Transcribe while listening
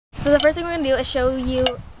So the first thing we're gonna do is show you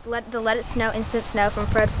Let It Snow instant snow from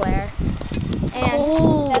Fred Flair.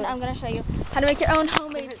 And then I'm gonna show you how to make your own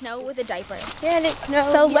homemade snow with a diaper. Let it snow.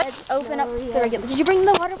 So let's open up the regular. Did you bring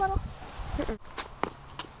the water bottle?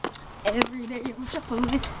 Every day I'm shuffling.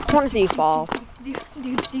 I want to see you fall.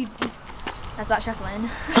 That's not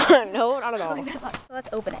shuffling. No, not at all. So let's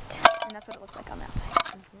open it. And that's what it looks like on the outside.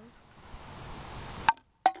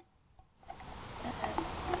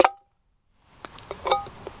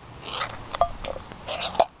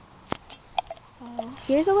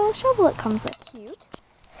 Here's a little shovel it comes with. Cute.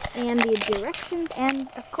 And the directions and,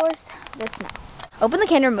 of course, the snow. Open the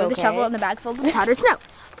can, remove the shovel and the bag filled with powdered snow.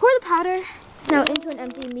 Pour the powdered snow into an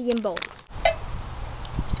empty medium bowl.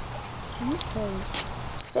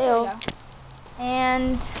 Fail.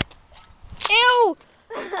 And... Ew!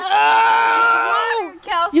 Water,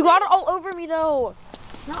 Kelsey! You got it all over me, though.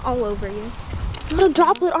 Not all over you. A little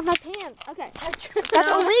droplet on my pants. Okay.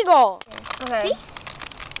 That's illegal. Okay.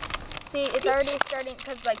 See, it's already starting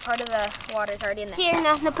because like part of the water is already in there. Here,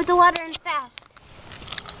 now put the water in fast.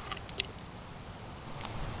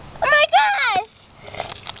 Oh my gosh!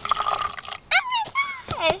 Oh my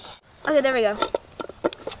gosh! Okay, there we go.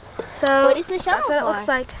 So What is the shovel that's what it for? looks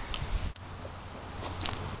like.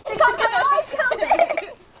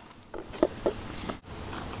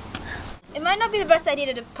 It might not be the best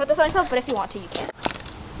idea to put this on yourself, but if you want to, you can.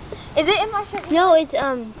 Is it in my shirt? No, it's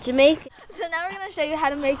Jamaica. So now we're gonna show you how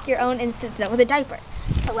to make your own instant snow with a diaper.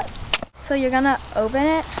 So you're gonna open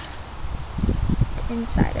it,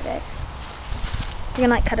 inside of it. You're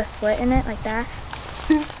gonna like cut a slit in it like that.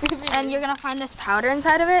 And you're gonna find this powder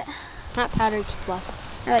inside of it. Not powder, it's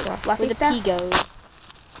fluff. Or like fluffy Where the stuff. pee goes.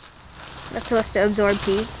 That's supposed to absorb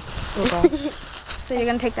pee. Oh gosh. So you're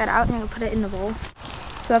gonna take that out and you're gonna put it in the bowl.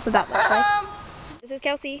 So that's what that looks like. This is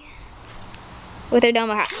Kelsey with her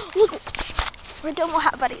Domo hat. Look, we're Domo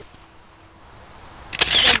hat buddies.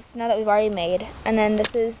 This is snow that we've already made, and then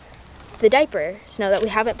this is the diaper snow that we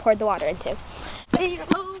haven't poured the water into. Let's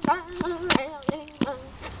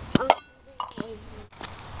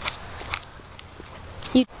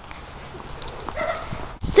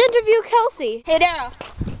interview Kelsey. Hey, Dara.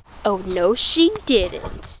 Oh no, she didn't.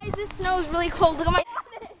 Guys, this snow is really cold. Look at my.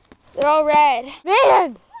 They're all red.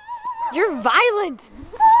 Man, you're violent.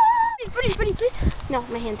 Buddy, please. No,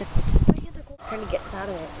 my hands are cold. Trying to get out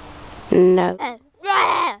of it. No.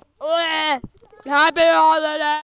 Happy holiday.